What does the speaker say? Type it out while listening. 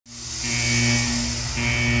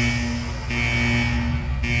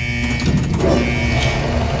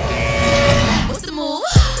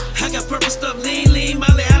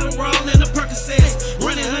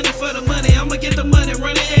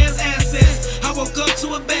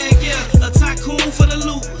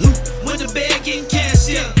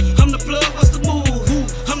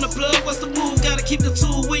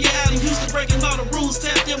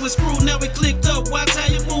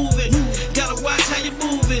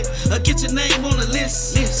shit. Get your name on the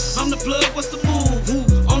list. I'm the plug, what's the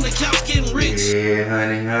move? On the couch getting rich. Yeah,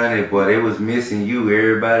 honey, boy, they was missing you.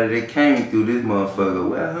 Everybody that came through this motherfucker,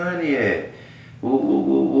 where honey at?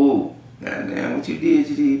 Woo. Goddamn, what you did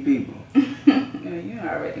to these people? You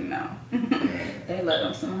already know. They love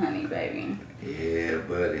them some honey, baby. Yeah,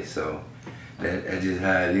 buddy. So that's just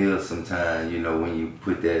how it is sometimes. You know, when you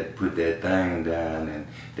put that thing down and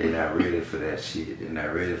they not ready for that shit. They're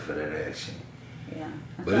not ready for that action. Yeah.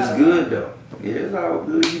 But it's good though. Yeah, it's all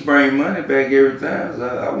good. You bring money back every time. So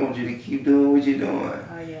I want you to keep doing what you're doing.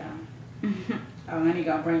 Oh yeah. Oh, honey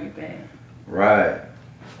gonna bring it back. Right.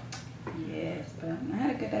 Yes, but I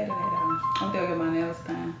had a good day today though. I'm gonna get my nails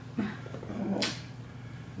done.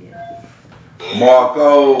 Yeah. Cool,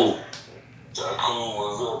 Marco.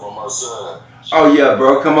 what's up on my side? Oh yeah,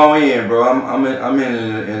 bro. Come on in, bro. I'm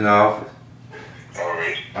in the office.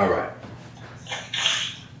 All right.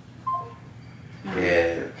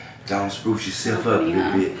 Yeah. Don't spruce yourself up a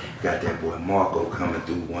little bit. Got that boy Marco coming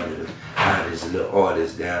through, one of the hottest little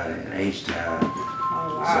artists down in HTown.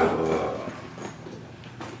 Oh wow. So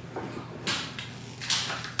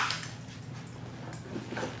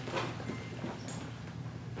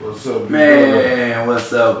What's up, man,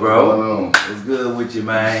 what's up, bro? What's going on? What's good with you,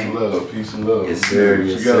 man? Peace and love. Yes, sir.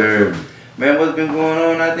 Yes, sir. Man, what's been going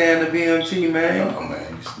on out there in the BMT, man? Oh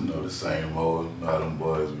man, you know the same old. You know how them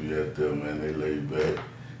boys be out there, man. They laid back.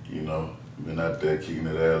 You know, been out there kicking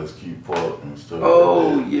it Alice Key Park and stuff. Oh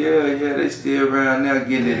like that. yeah, they still around now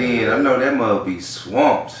getting it in. I know that must be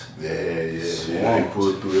swamped. Yeah. They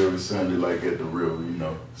pull through every Sunday like at the river. You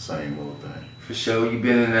know, same old thing. For sure, you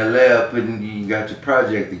been in that lab you got your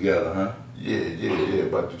project together, huh? Yeah.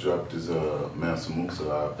 About to drop this Mansa Musa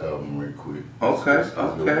album real quick. Okay,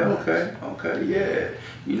 yeah.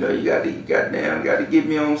 You know, you got to get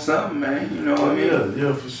me on something, man. You know what I mean?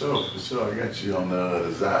 Yeah, for sure. I got you on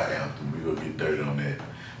the Zai anthem. We gonna get dirty on that.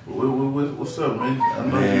 What's up, man? I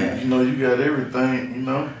know you know you got everything, you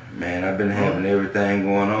know. Man, I've been having everything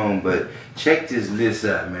going on, but check this list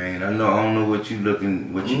out, man. I don't know what you got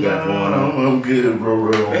going on. I'm good,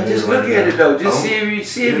 bro. Man, just look at it though. Just see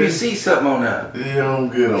if you see something on that. Yeah, I'm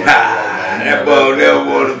good on that. That boy never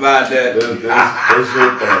want about that. That's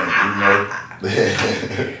your thing, you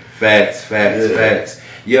know. Facts.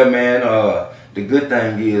 Yeah, man. The good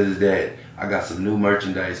thing is that I got some new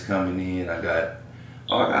merchandise coming in. I got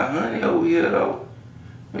honey over here though.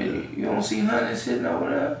 You don't see honey sitting over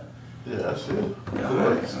there? Yeah, I see it.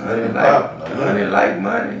 Honey like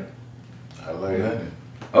money. I like honey.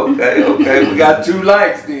 Okay. We got 2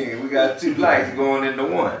 likes then. We got 2 likes going into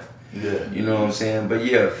one. Yeah. You know what I'm saying? But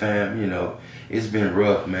yeah, fam, you know, it's been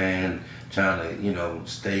rough, man. Trying to, you know,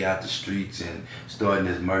 stay out the streets and starting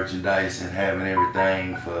this merchandise and having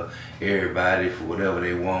everything for everybody for whatever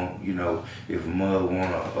they want. You know, if a mug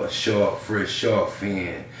want a fresh shark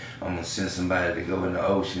fin, I'm gonna send somebody to go in the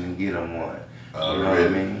ocean and get them one. You know what I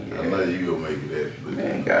mean? Yeah. I know you gonna make it that.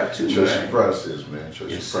 Man, got to, trust man. the process, man.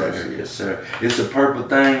 Trust the process. Yes, sir. It's a purple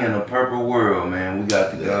thing in a purple world, man. We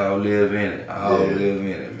got to all live in it. Live in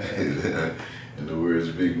it, man. In the words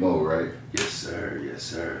of Big Mo, right? Yes,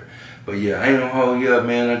 sir. But yeah, I ain't gonna hold you up,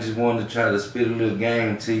 man. I just wanted to try to spit a little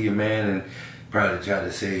game to you, man, and probably try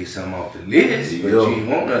to say something off the list, but you ain't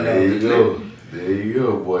want nothing off the list. There you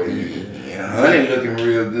go, boy. Yeah, honey looking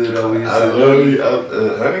real good over here. I love you.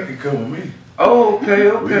 Honey can come with me. Oh, okay.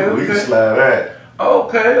 We can slide that.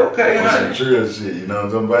 Okay, honey. Some trail shit, you know what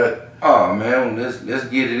I'm talking about? Oh man, let's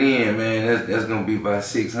get it in, man. That's gonna be about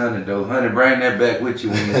 600 though. Honey, bring that back with you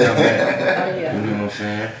when you come back. Yeah. You know what I'm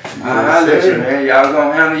saying? I'll let you, man. Y'all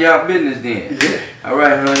gonna handle y'all business then. Yeah. All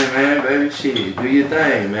right, honey, man, baby, shit, do your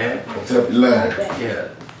thing, man. Tap your line. Yeah.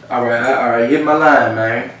 All right, hit my line,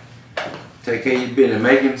 man. Take care of your business,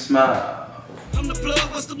 make him smile. I'm the plug,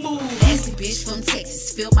 what's the move? Nasty bitch from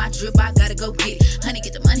Texas, feel my drip, I gotta go get it. Honey,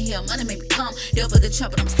 get the money here, money make me come. Double the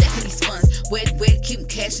trouble, I'm stacking these funds. Wet, keep them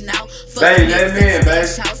cashing out. Baby, let me in, baby.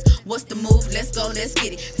 What's the move? Let's go, let's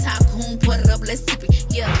get it. Tycoon, put it up, let's sip it.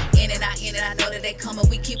 Yeah, in and out, I know that they coming.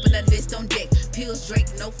 We keeping a list on deck. Pills, Drake,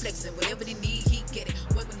 no flexing. Whatever they need, he get it.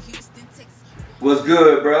 Working Houston, Texas. What's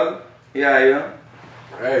good, brother? Yeah.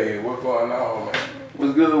 Hey, what's going on, man?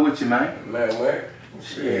 What's good with you, man? Man, what?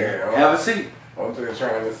 Yeah. Have a seat. I'm just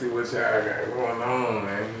trying to see what y'all got going on,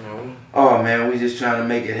 man, you know. Oh, man, we just trying to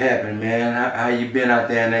make it happen, man. How you been out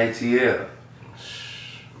there in ATL?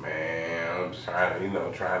 Man, I'm just trying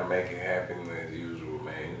to make it happen as usual,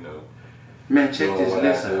 man, you know. Man, check this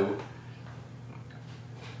list out.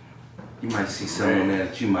 You might see something there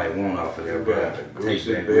that you might want off of there, We bro. got the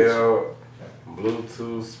Gucci belt,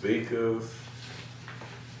 Bluetooth speakers,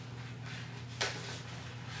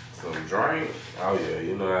 some drink. I Oh yeah,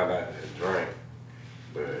 you know I like to drink.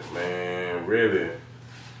 But man, really,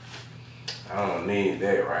 I don't need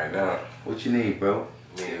that right now. What you need, bro?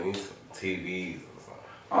 Need me some TVs or something.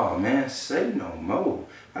 Oh man, say no more.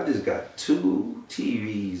 I just got 2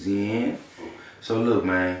 TVs in. So look,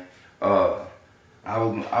 man, I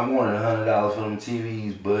wanted $100 for them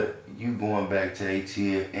TVs, but you going back to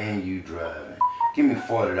ATL and you driving. Give me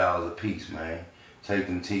 $40 a piece, man. Take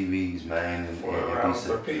them TVs, man, and $40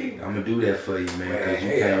 a piece. I'm gonna do that for you, man, because you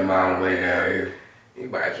came all the way down here. You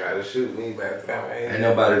might try to shoot me by the time I ain't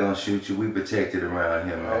nobody gonna shoot you. We protected around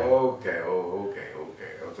here, man. Okay.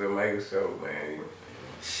 I'm just making sure, man.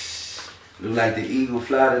 Look like the eagle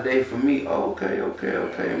fly today for me. Okay,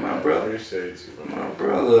 my brother. Appreciate you,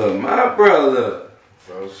 man. My brother.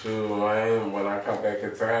 So shoot, man, when I come back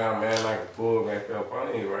in town, man, I can pull back up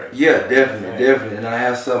on you, right? Yeah, definitely. And I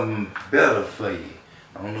have something better for you.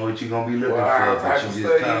 I don't know what you're gonna be looking for, but you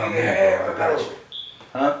just call me, bro. I got you.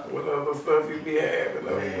 Huh? What other stuff you be having,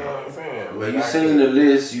 though? You know what I'm saying? Well, you seen the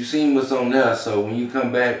list, you seen what's on there, so when you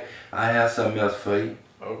come back, I have something else for you.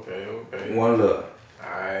 Okay. One love.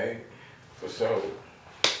 Alright, for sure.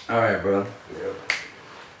 Alright, bro. Yeah.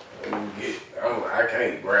 I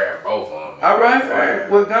can't grab both of them.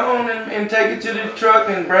 Alright. Well, go on and take it to the truck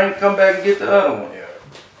and come back and get the other one.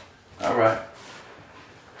 Yeah. Alright.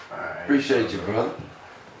 Appreciate you, brother.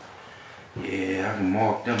 Yeah, I can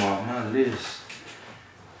mark them off my list.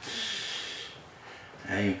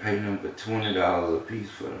 I ain't paying them but $20 a piece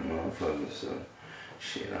for the motherfuckers, so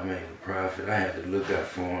shit, I made a profit. I had to look out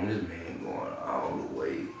for him. This man going all the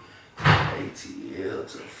way to ATL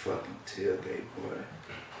to fucking tailgate, boy.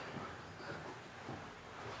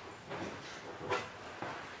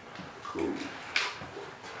 Cool.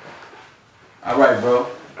 Alright, bro.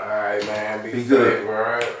 Alright, man. Be good. safe,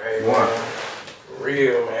 bro. Hey, One. man. For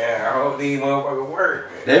real, man. I hope these motherfuckers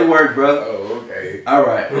work, man. They work, brother. Oh, okay.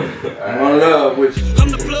 Alright. One love with you. I'm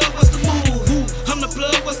the plug, what's the move? I'm the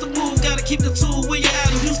plug, what's the move? Gotta keep the tool when you're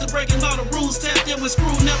out and used to breaking all the rules. Tapped in with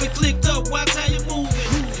screw, now we clicked up. Watch how you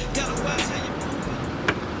moving. Gotta watch how you moving.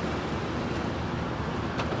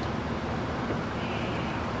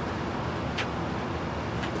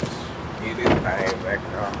 Get this thing back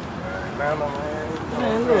off, man. No, man.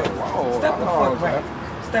 Man, look. Whoa, Step the fuck back.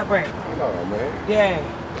 Step back. Hold on, man. Yeah.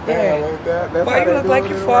 That's Boy, how you they look do like it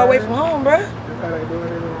you're in far away Ryan. from home, bruh. That's how they do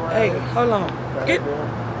it in Ryan. Hey, hold on. That's Get. how they do it.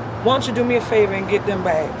 Why don't you do me a favor and get them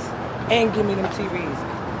bags and give me them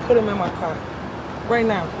TVs? Put them in my car right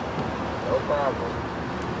now. No problem.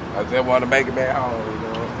 I just want to make it back home, you know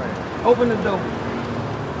what I'm saying? Open the door.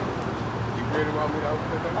 You really want me to open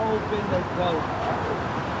the door? Open the door.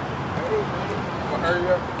 Hey, man. I'm gonna hurry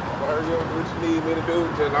up. What you need me to do.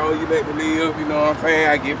 Just long you let me live, you know what I'm saying?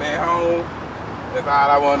 I get back home. That's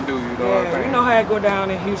all I want to do, you know what I'm saying? You know how I go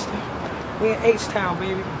down in Houston. We in HTown,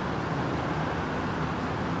 baby.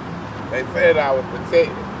 They said I was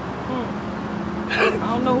protected. I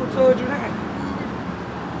don't know who told you that.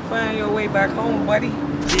 Find your way back home, buddy.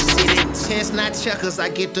 This shit chess, not checkers. I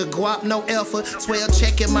get the guap, no effort. 12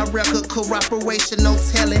 checking my record, cooperation, no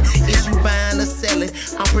telling. Is you buying or selling?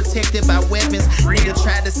 I'm protected by weapons. Nigga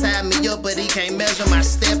tried to sign me up, but he can't measure my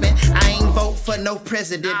stepping. I ain't vote for no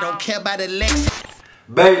president, don't care about election.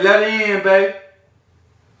 Babe, let it in, babe.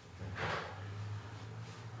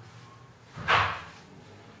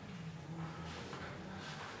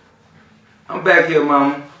 I'm back here,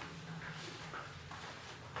 mama.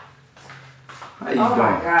 How you doing? Oh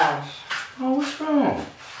my gosh. Oh, what's wrong?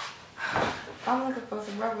 I'm looking for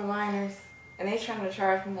some rubber liners and they trying to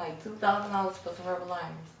charge me like $2,000 for some rubber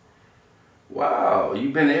liners. Wow, you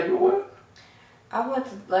been everywhere? I went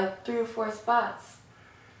to like 3 or 4 spots.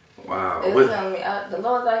 Wow. They was telling me the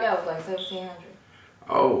lowest I got was like $1,700.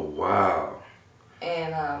 Oh, wow.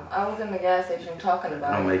 And I was in the gas station talking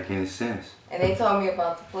about Don't it. make any sense. And they told me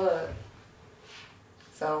about the plug.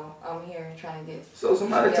 So I'm here trying to get. So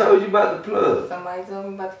somebody told you about the plug? Somebody told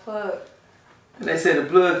me about the plug. And they said the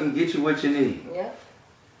plug can get you what you need. Yep.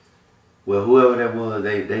 Well, whoever that was,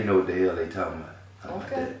 they know what the hell they talking about. How about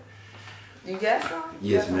Okay. that? You got some? Yes,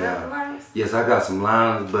 you got some rubber ma'am. liners? Yes, I got some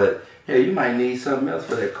liners, but hey, you might need something else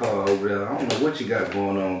for that car over there. I don't know what you got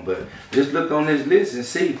going on, but just look on this list and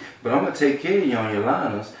see. But I'm gonna take care of you on your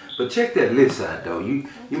liners. But check that list out though. You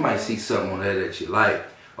might see something on there that you like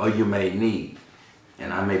or you may need.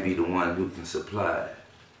 And I may be the one who can supply it.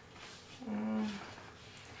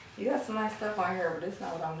 You got some nice stuff on here, but it's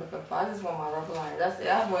not what I'm looking for. I just want my rubber liners. That's it.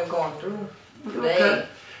 I wasn't going through today. Okay.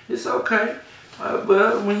 It's okay.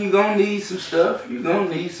 But when you gonna need some stuff, you gonna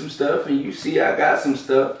need some stuff, and you see I got some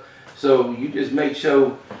stuff. So you just make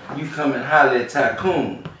sure you come and holler at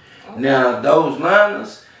Tycoon. Okay. Now those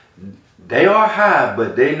liners, They are high,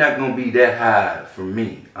 but they not gonna be that high for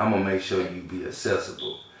me. I'm gonna make sure you be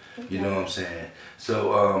accessible. You know what I'm saying?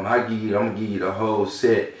 So I'm gonna give you the whole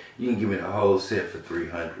set. You can give me the whole set for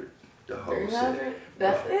 $300. The whole 300? set.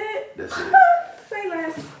 That's it? That's it. Say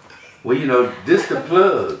less. Well, you know, this the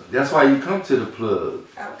plug. That's why you come to the plug.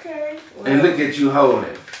 Okay. Well, And look at you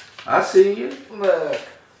holding. I see you. Look.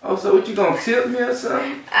 Oh, so what you gonna tip me or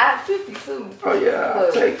something? I tip you too. Oh yeah, I'll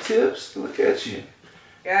Look. take tips. Look at you.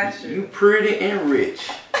 Got you. You pretty and rich.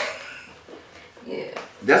 Yeah.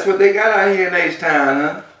 That's what they got out here in HTown,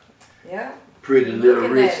 huh? Yeah. Pretty little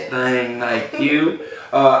Looking rich at it. thing like you.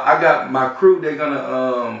 I got my crew. They're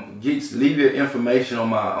gonna leave your information on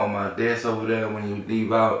my desk over there when you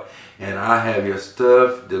leave out, and I have your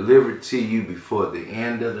stuff delivered to you before the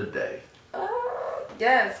end of the day.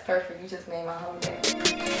 Yes, perfect. You just made my whole day.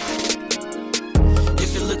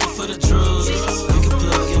 If you're looking for the drugs, you can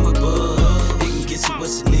plug in my bug. You can get you what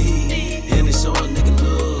you need, and it's all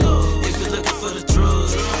nigga love. If you're looking for the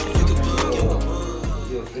drugs, you can plug in my bug.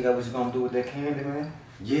 You figure out what you gonna do with that candy, man?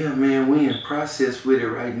 Yeah, man, we in process with it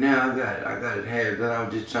right now. I got it half done. I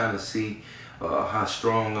was just trying to see how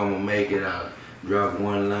strong I'm gonna make it. I dropped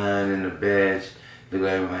one line in the batch. Looked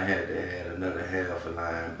like I had to add another half a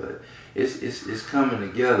line, but it's coming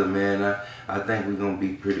together, man. I think we're gonna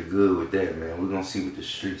be pretty good with that, man. We're gonna see what the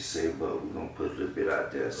streets say, but we're gonna put a little bit out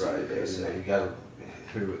there. See what they say. You gotta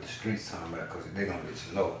hear what the streets talking about, because they're gonna let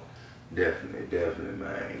you know. Definitely,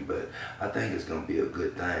 man. But I think it's gonna be a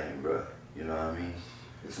good thing, bro. You know what I mean?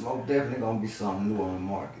 It's most definitely gonna be something new on the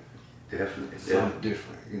market. Definitely. Something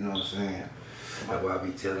different, you know what I'm saying? That's why I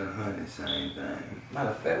be telling Honey the same thing. Matter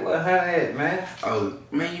of fact, what Honey at, man? Oh,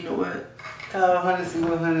 man, you know what? Call Honey, see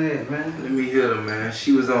what Honey at, man. Let me hit her, man.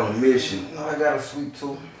 She was on a mission. You know, I got a sweet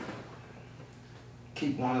tooth.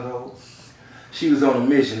 Keep one of those. She was on a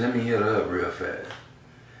mission. Let me hit her up real fast.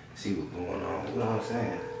 See what's going on. You know what I'm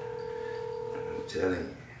saying? I'm telling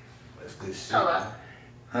you. That's good shit. Hello.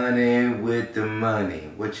 Honey with the money.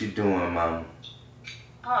 What you doing, mama?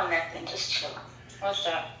 Oh, nothing. Just chill. What's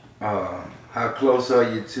up? How close are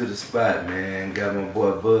you to the spot, man? Got my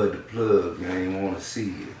boy Bud the plug. Man, he want to see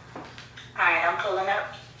you. Alright, I'm pulling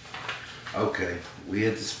up. Okay, we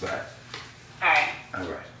at the spot. Alright. All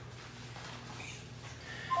right.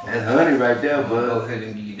 That's Honey right there, I'm gonna go bud. ahead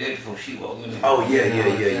and give you that before she walk in. Oh, yeah. You know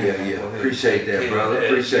what I'm saying? Go ahead. Appreciate that, Yeah, brother.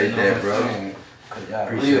 Appreciate you know that, what I'm bro. saying? 'Cause y'all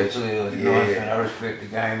Appreciate real you. players, you know what I'm Yeah. saying? I respect the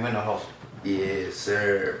game and the hustle. Yes,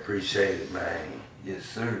 sir. Appreciate it, man. Yes,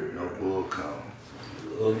 sir. No bull come.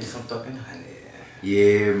 Love me some fucking honey.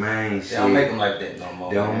 Yeah, man. They don't make them like that no more.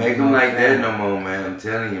 They don't man. make You them know what like I'm that saying? no more, man. I'm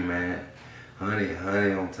telling you, man.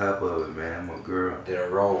 Honey on top of it, man. I'm a girl. They're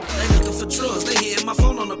roll. They looking for drugs, they hitting my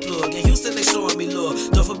phone on the plug. In Houston, they showing me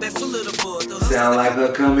love. Duffel bag full of the bud. The hustle- Sound like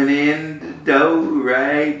her coming in the door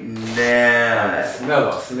right now.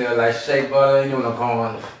 Smell like shea butter. Ain't doing no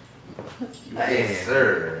corn. Yes,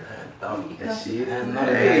 sir. That shit.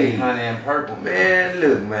 Another Hey, honey and purple. man,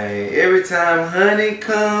 look, man. Every time honey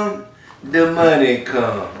come, the money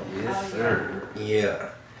come. Yes, sir. Yeah.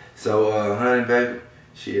 So, honey, baby,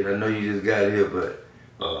 shit, I know you just got here, but,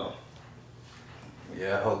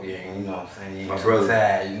 Yeah, I hope you ain't, you know what I'm saying? You ain't My too brother.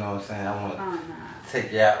 tired, you know what I'm saying? I want to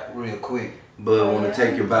take you out real quick. Bud want to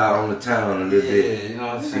take you by on the town a little bit. You know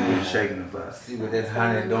what I'm See what saying? you're shaking about. See what that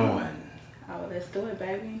honey doing. Oh, let's do it,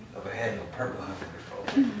 baby. Never had no purple honey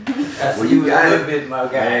before. That's Well, you got a it. little bit, my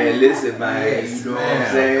guy. Man, listen, man. Yes, You know what ma'am.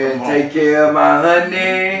 I'm saying? Come on. Take care of my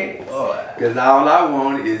honey. Boy, Because all I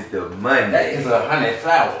want is the money. that is a honey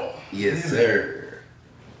flower. Yes, sir.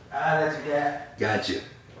 That you got. Gotcha.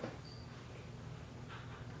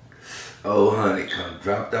 Oh, honey, come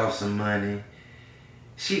dropped off some money.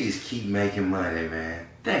 She just keep making money, man.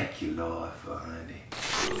 Thank you, Lord, for honey.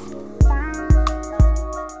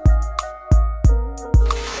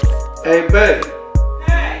 Hey, babe.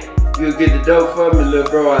 Hey. You get the dough for me, little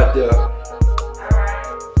bro out there.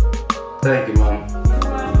 Alright. Thank you, mama.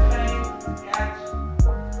 Come on, babe. Gotcha.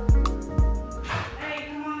 Hey,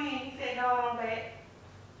 come on in. He said go on back.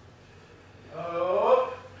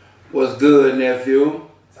 Oh, What's good, nephew?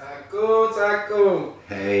 taco.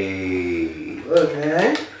 Hey. Look,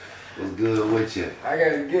 man, What's good with you? I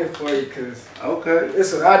got a gift for you, cause Okay.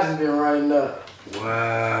 this what I just been running up.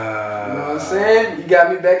 Wow. You know what I'm saying? You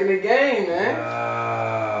got me back in the game, man.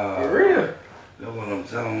 Wow. For real. That's what I'm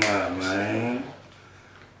talking about, man.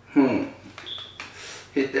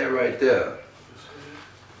 Hit that right there.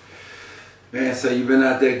 Man, so you been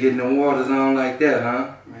out there getting the waters on like that,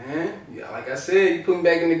 huh? Man, yeah, like I said, you put me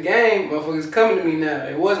back in the game. Motherfuckers coming to me now.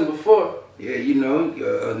 It wasn't before. Yeah, you know,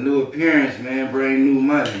 a new appearance, man, bring new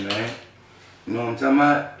money, man. You know what I'm talking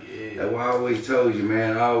about? Yeah. That's why I always told you,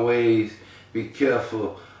 man, always be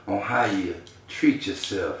careful on how you treat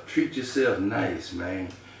yourself. Treat yourself nice, man.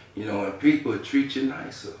 You know, and people treat you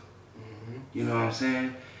nicer. You know what I'm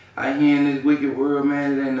saying? I hear in this wicked world,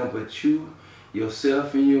 man, it ain't nothing but you,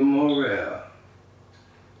 yourself, and your morale.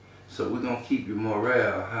 So we're gonna keep your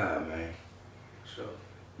morale high, man. Sure.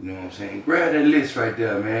 You know what I'm saying? Grab that list right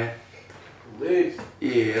there, man. List?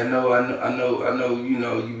 Yeah, I know, you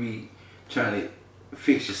know, you be trying to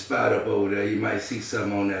fix your spot up over there. You might see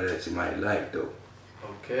something on there that you might like, though.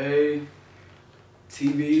 Okay.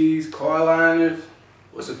 TVs, car liners.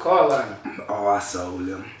 What's a car liner? Oh, I sold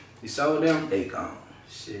them. You sold them? They gone.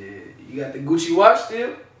 Shit. You got the Gucci watch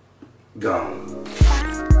still? Gone.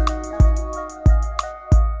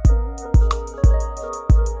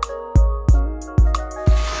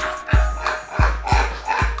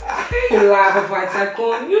 Live if I take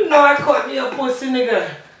on. You know I caught me a pussy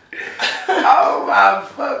nigga. Oh my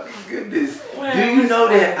fucking goodness. Man, do you know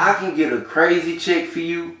that I can get a crazy check for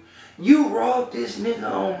you? You robbed this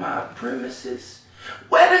nigga on my premises?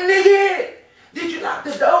 Where the nigga at? Did you lock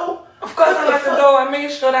the door? Of course I locked the door. I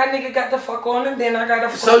made sure that nigga got the fuck on and then I got the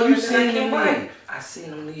fuck So on you and seen then I him came by. leave? I seen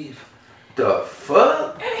him leave. The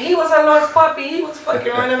fuck? He was a lost puppy. He was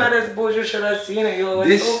fucking running out of this bullshit. Should I seen it, yo?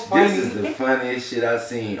 It's so funny. This is the funniest shit I've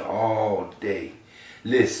seen all day.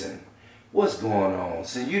 Listen, what's going on?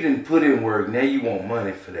 Since you didn't put in work, now you want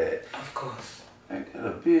money for that. Of course. Ain't that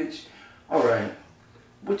a bitch? Alright,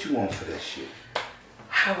 what you want for that shit?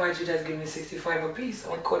 How about you just give me 65 a piece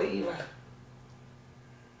on quarter even?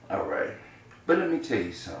 Alright, but let me tell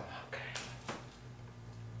you something. Okay.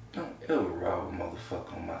 Don't ever rob a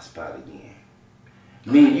motherfucker on my spot again.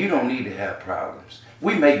 Me and you don't need to have problems.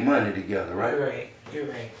 We make money together, right? You're right. You're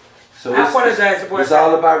right. So I apologize, boy. It's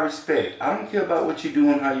all about respect. I don't care about what you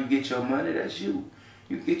do and how you get your money. That's you.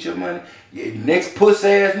 You get your money. Yeah, next pussy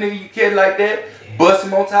ass nigga you kid like that, bust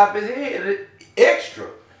him on top of his head extra.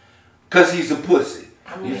 Cause he's a pussy.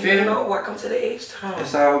 I mean, you feel me? Welcome to the HTown.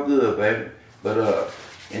 It's all good, baby. But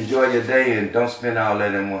enjoy your day and don't spend all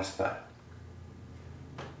that in one spot.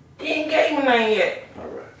 You ain't gave me none yet.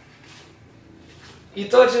 Alright. You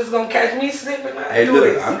thought you was gonna catch me slipping? Hey,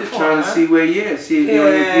 look, I'm just trying to see where you at. See if you're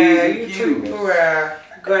on your P's and Q's.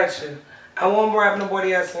 I got you. I won't bribe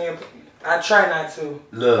nobody else in your... I try not to.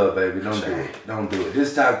 Love, baby. Don't do it. Don't do it.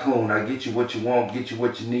 This tycoon, I get you what you want, get you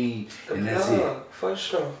what you need, and that's it. For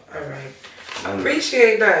sure. Alright. I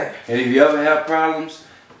appreciate that. And if you ever have problems,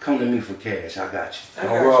 come to me for cash. I got you.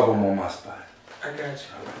 Don't rob them on my spot. I got you.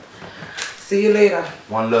 Alright. See you later.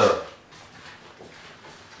 One love.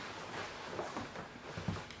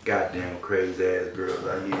 Goddamn crazy ass girls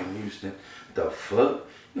out here in Houston. The fuck?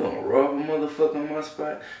 You gonna rob a motherfucker on my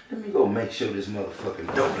spot? Let me go make sure this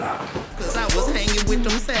motherfucking dope lock. Cause I was hanging with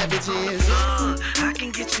them savages. I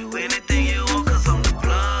can get you anything you want cause I'm the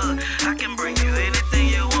plug. I can bring you anything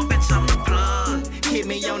you want, bitch, I'm the plug. Hit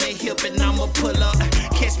me on the hip and I'ma pull up.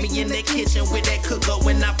 Catch me in the kitchen with that cooker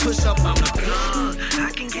when I push up, I'm the plug.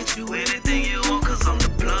 I can get you anything you want cause I'm the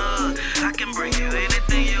plug. I can bring you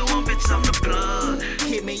anything you want, bitch, I'm the plug.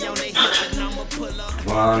 Hit me on the hip and I'ma pull up.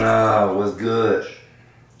 Juana, what's good?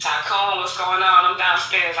 Tycoon, what's going on? I'm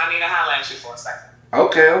downstairs. I need to holler at you for a second.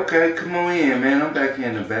 Okay, come on in, man. I'm back here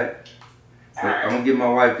in the back. Right. I'm gonna get my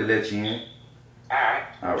wife to let you in.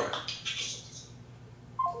 Alright.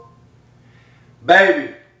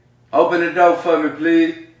 Baby, open the door for me,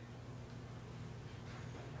 please.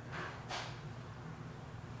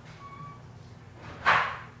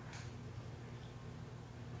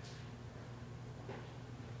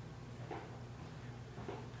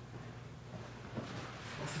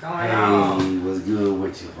 Hey, what's good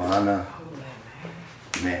with you, Juana?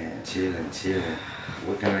 Man, chillin'.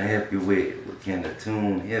 What can I help you with? What can the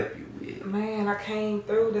tune help you with? Man, I came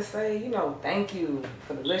through to say, thank you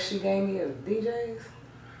for the list you gave me of DJs.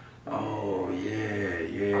 Oh,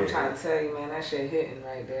 yeah. I'm trying to tell you, man, that shit hitting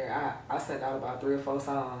right there. I sent out about 3 or 4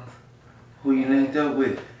 songs. Who you linked up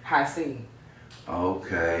with? High C.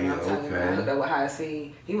 Okay. I hooked up with High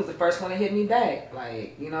C. He was the first one to hit me back.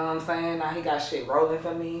 Like, you know what I'm saying? Now he got shit rolling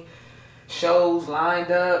for me. Shows lined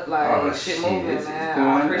up, like shit moving, man.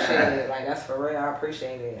 I appreciate it. Like, that's for real. I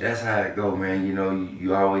appreciate it. That's how it go, man.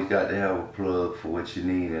 You always got to have a plug for what you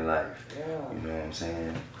need in life. Yeah. You know what I'm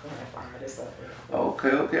saying? Fire this up.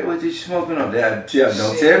 Okay. What you smoking on? Don't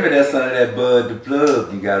tell me that's some of that bud, the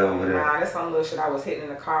plug you got over there. Nah, that's some little shit I was hitting in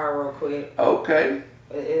the car real quick. Okay.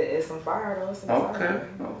 It's some fire though. It's some fire.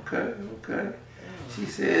 Okay. Yeah. She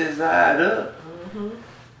says light up.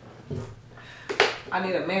 I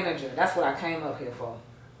need a manager. That's what I came up here for.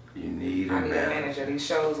 You need a I need a manager. These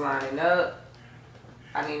shows lining up.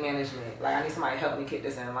 I need management. Like, I need somebody to help me keep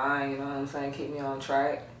this in line, you know what I'm saying? Keep me on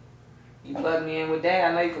track. You plug me in with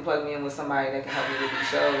that. I know you can plug me in with somebody that can help me with these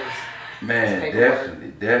shows. Man,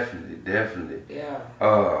 definitely. Yeah.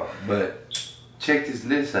 But check this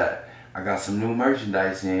list out. I got some new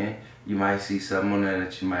merchandise in. You might see something on there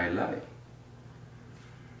that you might like.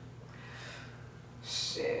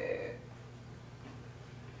 Shit.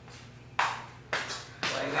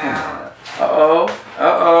 Right now.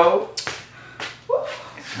 Uh-oh.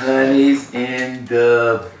 Honey's in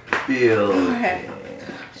the building.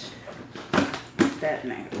 That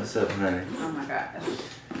name. What's up, honey? Oh my gosh.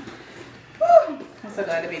 Woo. I'm so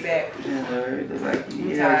glad to be back. Yeah, it looks like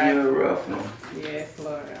you had you a rough one. Yes,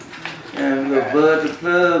 Lord. And little Bud the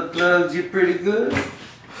Plug plugs you pretty good.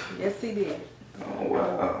 Yes, he did. Oh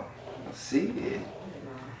wow. I see it.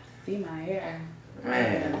 See my hair.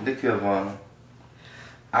 Man, look here, Vonna.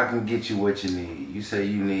 I can get you what you need. You say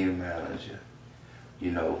you need a manager.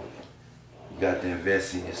 You know, you got to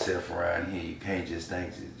invest in yourself around here. You can't just think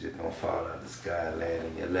it's just gonna fall out of the sky and land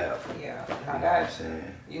in your lap. Yeah, you know I what got I'm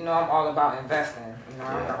saying? You know I'm all about investing. You know,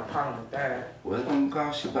 I don't have a problem with that. Well, it's gonna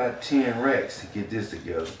cost you about 10 racks to get this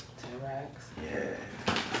together. 10 racks?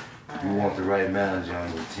 Yeah. You want the right manager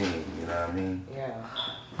on your team, you know what I mean? Yeah.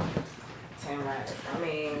 10 racks. I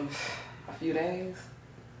mean, a few days,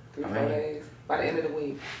 3 or 4 days. By the end of the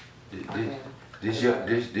week. This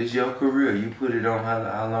your career. You put it on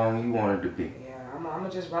how long you want it to be. Yeah, I'm gonna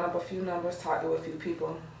just run up a few numbers, talk to a few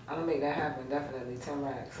people. I'm gonna make that happen, definitely. 10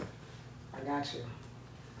 racks. I got you.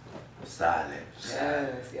 Solid.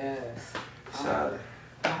 Yes. Solid.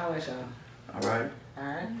 I'll holler at y'all. Alright.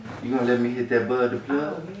 Alright. You gonna let me hit that Bud the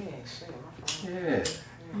Plug? Oh, yeah, shit. Yeah.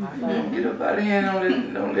 My phone. Get up out of here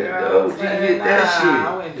and don't let the OG hit that shit.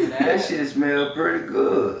 I wouldn't do that. That shit smell pretty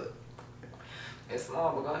good. It's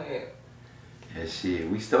small, but go ahead. Yeah, shit.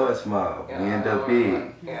 We start small. Yeah, We end up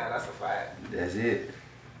big. Yeah, that's a fact. That's it.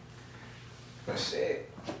 But shit,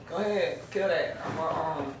 go ahead, kill that. I'm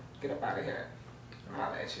gonna get up out of here. I'll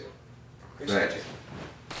holler at you. Appreciate you.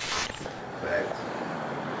 Facts.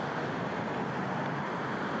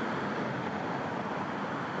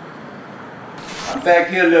 I'm back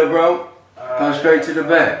here, little bro. Come straight to the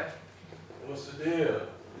back. What's the deal?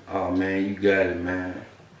 Oh man, you got it, man.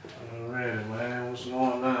 Already, man. What's going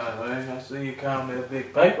on, man? I see you counting that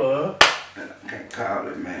big paper up. I can't call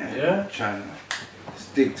it, man. Yeah? I'm trying to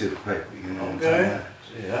stick to the paper, you know what I'm Okay. saying?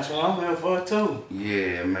 Yeah, that's what I'm here for, too.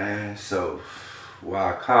 Yeah, man. So, while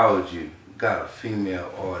I called you, got a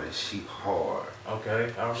female artist. She hard.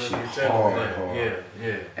 Okay, I remember She you telling me that. hard.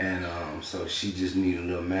 Yeah. And so she just need a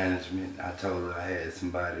little management. I told her I had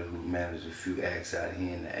somebody who managed a few acts out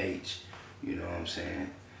here in the H. You know what I'm saying?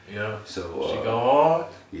 Yeah. So She go hard?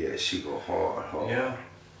 Yeah, she go hard. Yeah.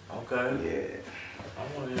 Okay. Yeah.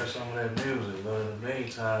 I want to hear some of that music, but in the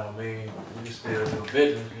meantime, I mean, we still do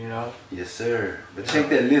business, you know? Yes, sir. But check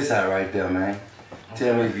that list out right there, man.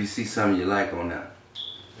 Tell me if you see something you like on that.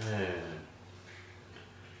 Yeah.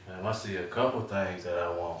 I see a couple things that I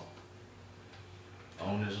want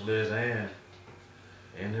on this list and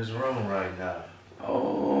in this room right now.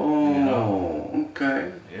 Oh, you know?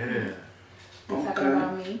 Okay. Yeah. You talking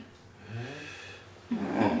about me?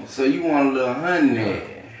 Oh, so you want a little honey?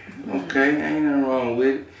 Okay, ain't nothing wrong with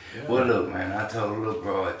it. Yeah. Well, look, man, I told a little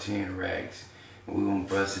bro at 10 racks, we're gonna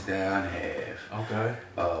bust it down half. Okay.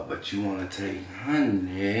 But you wanna take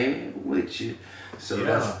honey with you, so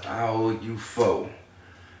Yeah. that's I owe you 4.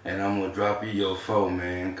 And I'm gonna drop you your 4,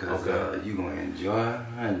 man, cause you gonna enjoy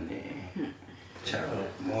honey.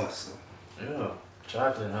 Chocolate morsel. Yeah,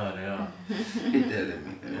 chocolate honey, yeah. Hit that at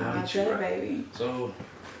me. I tell you, baby. So,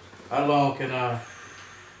 how long can I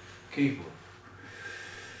keep her?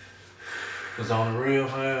 Cause on the real,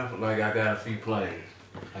 man, like I got a few plays.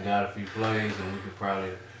 And we could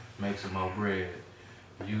probably make some more bread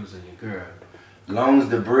using your girl. Long as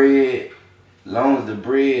the bread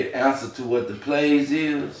answer to what the plays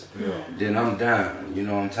is, then I'm down. You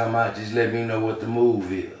know what I'm talking about? Just let me know what the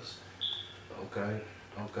move is. Okay.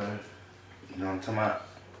 You know what I'm talking about?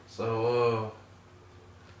 So,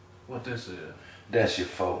 what this is? That's your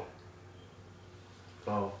 4.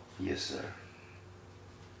 4? Yes, sir.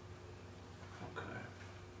 Okay.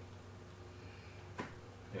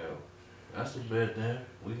 Yo, that's a bet then.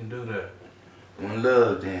 We can do that. One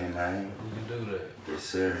love then, man. We can do that. Yes,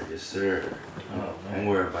 sir. Yes, sir. Oh, man. Don't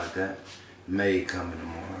worry about that. Maid coming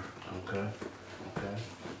tomorrow. Okay.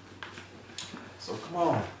 So come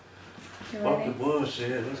on. You Fuck ready? the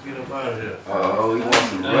bullshit. Let's get up out of here. Oh, you want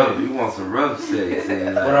some rough? You want some rough sex?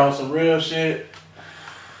 But on some real shit,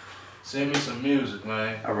 send me some music,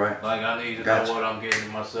 man. All right. Like I need to Gotcha. know what I'm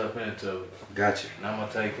getting myself into. Gotcha. And I'm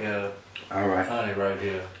gonna take care of All right. honey right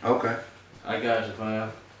here. Okay. I got you,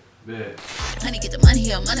 fam. Bet. Honey, get the money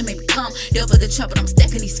here, money make me come. Double the trouble, I'm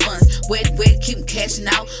stacking these funds. Wet, keep them cashing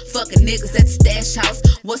out. Fucking niggas at the stash house.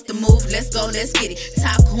 What's the move? Let's go, let's get it.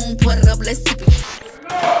 Tycoon, put it up, let's sip it.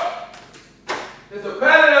 There's a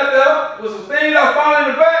pallet up there with some things I found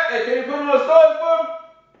in the back. Hey, can you put them in the storage for me?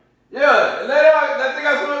 Yeah, and later I think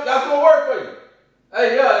I some work for you.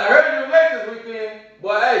 Hey, yeah, I heard you were late this weekend.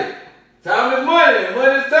 Boy, hey, time is money, and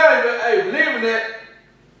money is time. But hey, believe in that.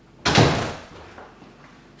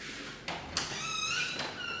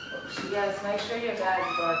 Yes, make sure your guys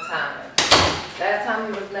is on time. Last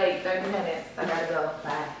time he was late, 30 minutes. I gotta go.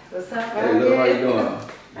 Bye. What's up, Hey, look, how you doing?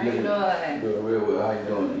 How you doing? Doing real well. How you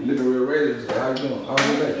doing? You looking real ready. How you doing? How you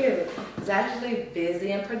Thank you. It's actually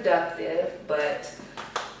busy and productive, but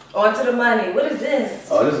on to the money. What is this?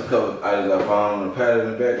 Oh, this is a couple items I found on the pallet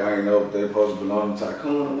in the back. I didn't know if they supposed to belong to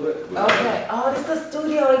Tycoon or what. Okay. Oh, this is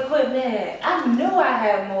studio equipment. I knew I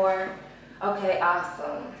had more. Okay,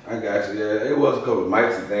 awesome. I got you. Yeah, it was a couple of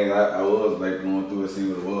mics and things. I was like going through and see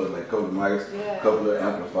what it was, like a couple of mics, a couple of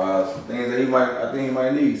amplifiers, things that I think he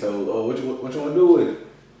might need. So, what you want to do with it?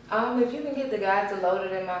 If you can get the guy to load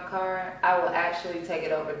it in my car, I will actually take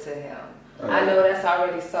it over to him. Right. I know that's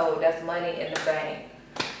already sold. That's money in the bank.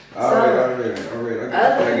 Alright.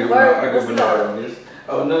 I can Bernard on this.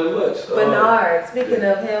 Oh, nothing much. Bernard, speaking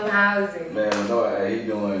of him, how is he? Man, Bernard, he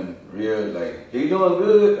doing real, like, he doing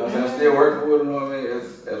good. I'm still working with him, you know what I mean?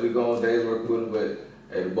 As we go on days working with him,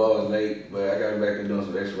 but hey, the ball was late, but I got him back there doing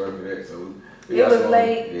some extra work for that, so it was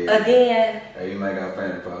late again. Hey, you might got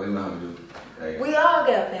family problems. You know how to do. Hey, we all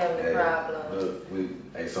got family problems.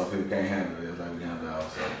 Look, some people can't handle it. It's like we handle it all.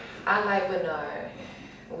 So I like Bernard.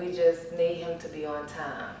 We just need him to be on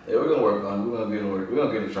time. Yeah, we're gonna work on it. We're gonna get him work. We're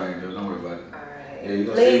gonna get him trained. Don't worry about it. All right.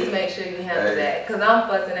 Yeah, please make sure you handle that, cause I'm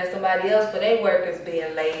fussing at somebody else for their workers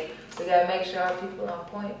being late. We gotta make sure our people on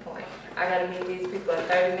point. I gotta meet these people in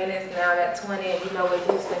 30 minutes. Now I got 20, and you know with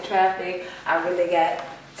Houston traffic, I really got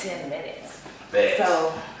 10 minutes.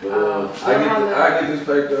 So, I get this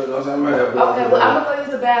packed up. Okay, well, I'm gonna go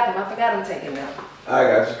use the bathroom. I forgot I'm taking them. I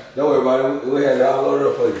got you. Don't worry about it. We had it all loaded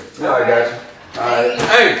up for you. No, I got you. All right.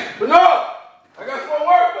 Hey, Bernard, I got some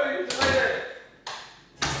work for you.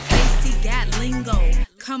 Stacy got lingo.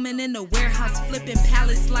 Coming in the warehouse, flipping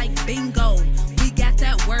pallets like bingo. We got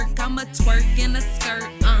that work. I'ma twerk in a skirt.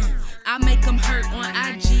 I make him hurt on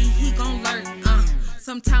IG. He gon' lurk.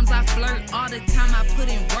 Sometimes I flirt. All the time I put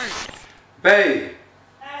in work. Babe.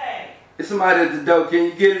 Hey. There's somebody at the door. Can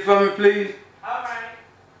you get it for me, please? All right.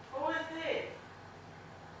 Who is this?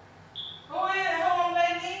 Who I'm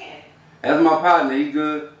letting in? That's my partner. He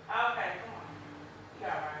good? Okay, come on. You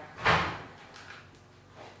all right?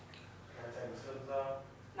 Can I take the slippers off?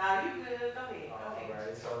 Nah, you good. Go ahead. Alright,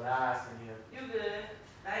 it's so nice in here. You good.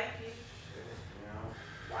 Thank you. You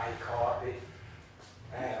know, white carpet.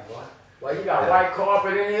 Damn, boy. Well, you got white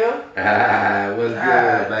carpet in here? What's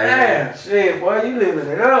good, baby? Damn, shit, boy, you living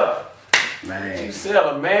it up. Man. You sell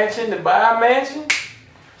a mansion to buy a mansion?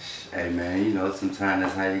 Hey, man, you know, sometimes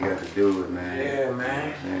that's how you got to do it, man. Yeah,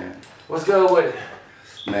 man. Yeah. What's good with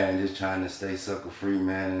it? Man, just trying to stay sucker free,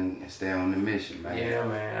 man, and stay on the mission, man. Yeah,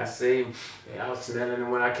 man, I see. Yeah, I was smelling it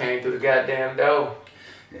when I came through the goddamn door.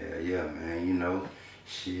 Yeah, man, you know.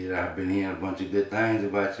 Shit, I've been hearing a bunch of good things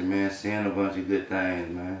about you, man. Seeing a bunch of good things,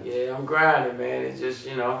 man. Yeah, I'm grinding, man. It's just,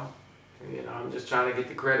 you know, I'm just trying to get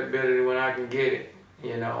the credibility when I can get it,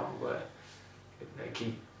 you know. But if they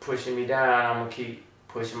keep pushing me down, I'm gonna keep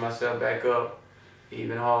pushing myself back up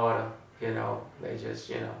even harder, you know. They just,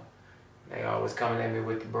 you know, they always coming at me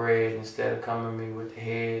with the bread instead of coming at me with the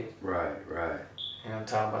head. Right. And I'm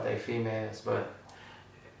talking about they females, but at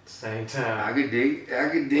the same time. I could dig.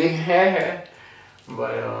 Yeah.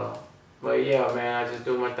 But yeah, man, I just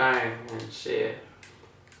do my thing and shit.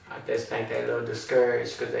 I just think they a little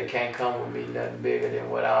discouraged because they can't come with me nothing bigger than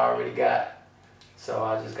what I already got. So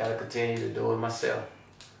I just gotta continue to do it myself.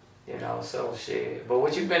 You know, so shit. But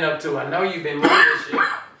what you been up to? I know you been moving shit.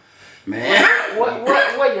 Man.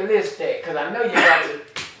 What you list at? Cause I know you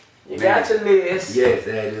got your list. Yes,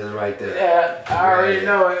 that is right there. Yeah, I already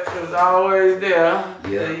know it. It was always there.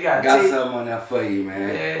 Yeah, you got something on there for you,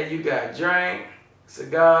 man. Yeah, you got drink,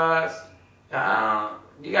 cigars.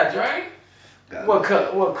 You got drink? What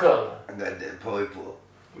color? I got that purple.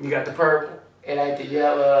 You got the purple? It ain't the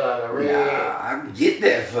yellow or the red? Nah, I can get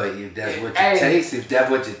that for you if that's what you taste, if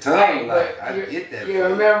that's what your tongue like. I can get that for you. You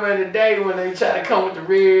remember the day when they try to come with the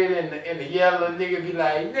red and the yellow, nigga be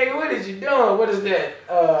like, nigga, what is you doing? What is that?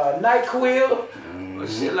 NyQuil? Or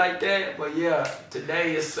shit like that. But yeah,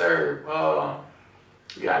 today is served.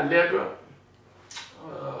 You got liquor,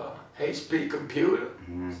 HP computer.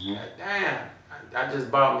 Mm-hmm. Damn, I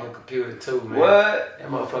just bought me a computer too, man. What? That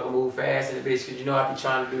motherfucker move fast in the bitch, cause you know I be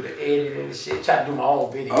trying to do the editing and shit. Try to do my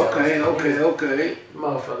own videos. Okay.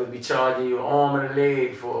 Motherfuckers be charging you an arm and a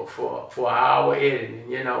leg for an hour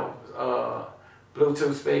editing, you know.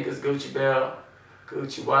 Bluetooth speakers, Gucci belt,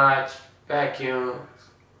 Gucci watch, vacuum,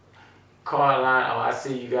 car line. Oh, I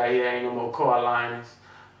see you got here. Ain't no more car liners.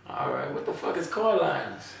 All right, what the fuck is car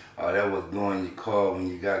liners? Oh, that was going your car when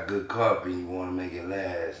you got good carpet and you want to make it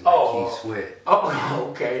last. Like Keith Sweat. Oh,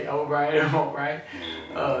 okay. All right.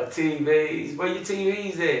 TVs. Where your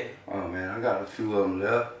TVs at? Oh, man, I got a few of them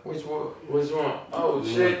left. Which one? Oh,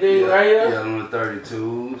 shit, these right here? Yeah, them the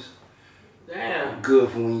 32s. Damn. Good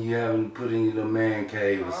for when you haven't put in your little man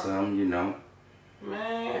cave or something, you know.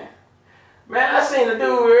 Man, I seen a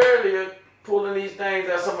dude earlier pulling these things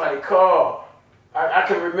out somebody's car. I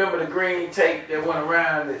can remember the green tape that went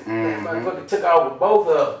around it. That motherfucker took out with both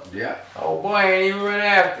of them. Yeah. Oh boy, ain't even run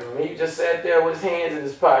after him. He just sat there with his hands in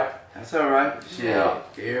his pocket. That's all right. Shit. Yeah.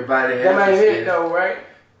 Everybody has that ain't it though, right?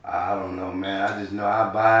 I don't know, man. I just know I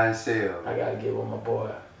buy and sell. I gotta give him my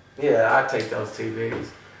boy. Yeah, I take those TVs.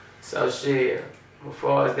 So shit, as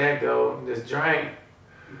far as that go, this drink,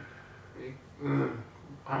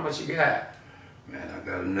 how much you got? Man, I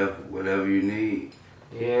got enough of whatever you need.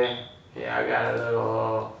 Yeah, I got a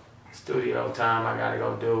little studio time I gotta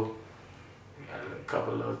go do. Got a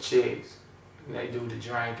couple of little chicks. And they do the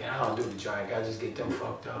drink, and I don't do the drink. I just get them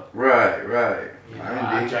fucked up. Right. You know,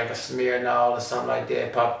 I drink a Smirnoff or something like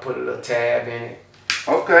that. Put a little tab in it.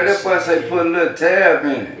 Okay, that boy say put a little tab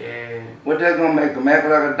in it. Yeah. What that gonna make them act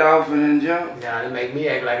like a dolphin and jump? Nah, they make me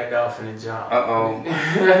act like a dolphin and jump.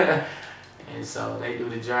 And so they do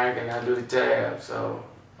the drink and I do the tab. So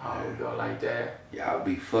we go like that. Y'all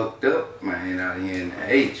be fucked up, man, out here in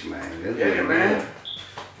the H, man. That's yeah, man.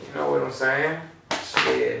 You know what I'm saying?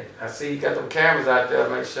 Shit. I see you got them cameras out there.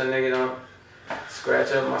 Make sure nigga don't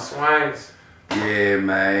scratch up my swings. Yeah,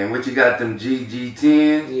 man. What you got, them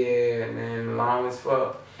GG10s? Yeah, man. Long as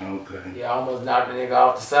fuck. Okay. Yeah, I almost knocked the nigga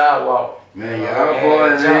off the sidewalk. Man, y'all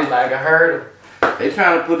boys jumped like a hurdle. They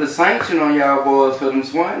trying to put a sanction on y'all boys for them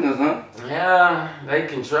swingers, huh? Yeah, they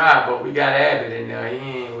can try, but we got Abbott in there. He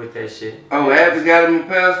ain't with that shit. Oh, Abbott got him a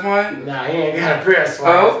pair of swing? Nah, he ain't got a pair of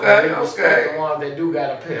swings. Oh, okay. The ones that do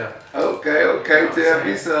got a pair. Okay. You know tell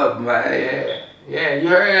me something, man. Yeah. You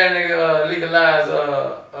heard that nigga legalize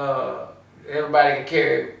everybody can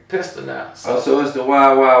carry a pistol now. So it's the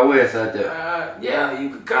Wild Wild West out there. Yeah, you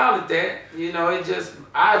could call it that. You know,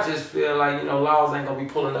 I just feel like, you know, laws ain't gonna be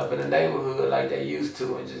pulling up in the neighborhood like they used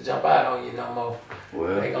to and just jump out on you no more.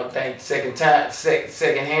 Well, they gonna think second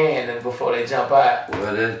hand before they jump out.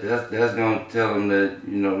 Well, that's gonna tell them that,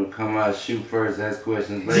 you know, to come out, shoot first, ask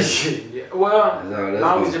questions later. Yeah, well, as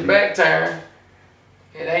long as your back turn,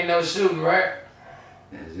 it ain't no shooting, right?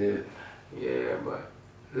 That's it. Yeah, but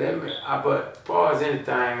as far as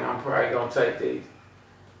anything, I'm probably gonna take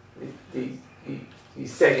these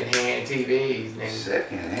second-hand TVs, nigga.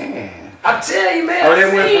 Second-hand? I tell you, man, I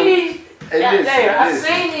seen these. I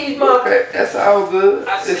seen these motherfuckers. Okay, that's all good.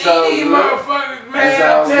 I seen these motherfuckers, man.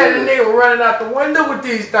 I'm telling you, nigga running out the window with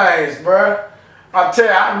these things, bruh. I tell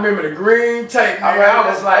you, I remember the green tape, nigga. I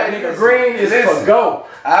was like, nigga, green is for go.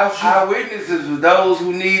 Our witnesses for those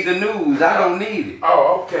who need the news. I don't need it.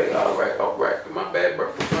 Oh, okay. All right. My bad,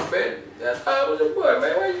 bro. My bad. That's how I was your boy,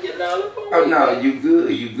 man. Why you getting all up on me? Oh, no, you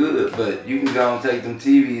good. But you can go and take them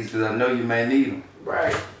TVs because I know you may need them.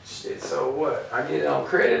 Right. Shit, so what? I get it on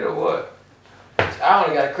credit or what? I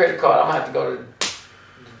only got a credit card. I'm going to have to go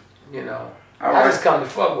to, you know. I just come to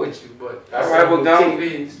fuck with you, but I all right, well,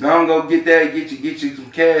 go get that, get you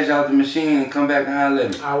some cash out the machine and come back and holler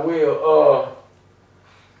at me. I will,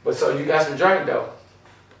 but so you got some drink though?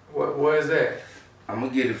 Where is that? I'm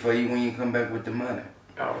gonna get it for you when you come back with the money.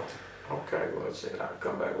 Oh, okay, well shit, I'll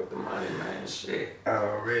come back with the money, man, shit.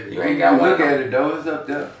 Already. You ain't got one. Look at it though, it's up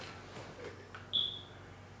there.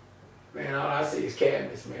 Man, all I see is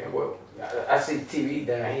cabinets, man. Well, I see the TV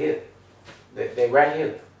down here. They right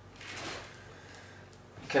here.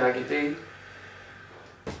 Can I get these?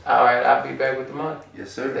 All right, I'll be back with the money.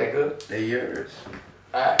 Yes, sir. Is that good? They're yours.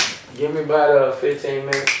 All right, give me about 15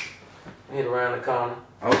 minutes. Hit around the corner.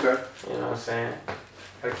 Okay. You know what I'm saying?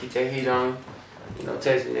 Gotta keep that heat on. You know,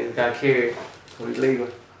 Texas niggas gotta carry it. We legal.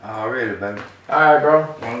 Already, baby. All right, bro.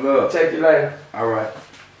 One love. Check you later. All right.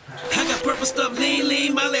 I got purple stuff,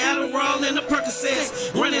 lean, Molly, Adderall, and the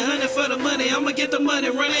Percocets. Running 100 for the money, I'ma get the money,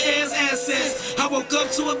 running ass assets. I woke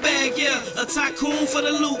up to a bag, yeah, a tycoon for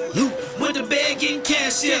the loot. Went to bed getting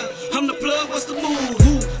cash, yeah. I'm the plug, what's the move?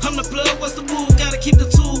 I'm the plug, what's the move? Gotta keep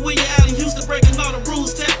the tool when you're out in Houston, breaking all the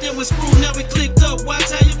rules. Tapped in with screw, now we clicked up,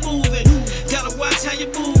 watch how you moving. Gotta watch how you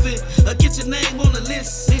moving. Get your name on the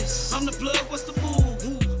list. I'm the plug, what's the move?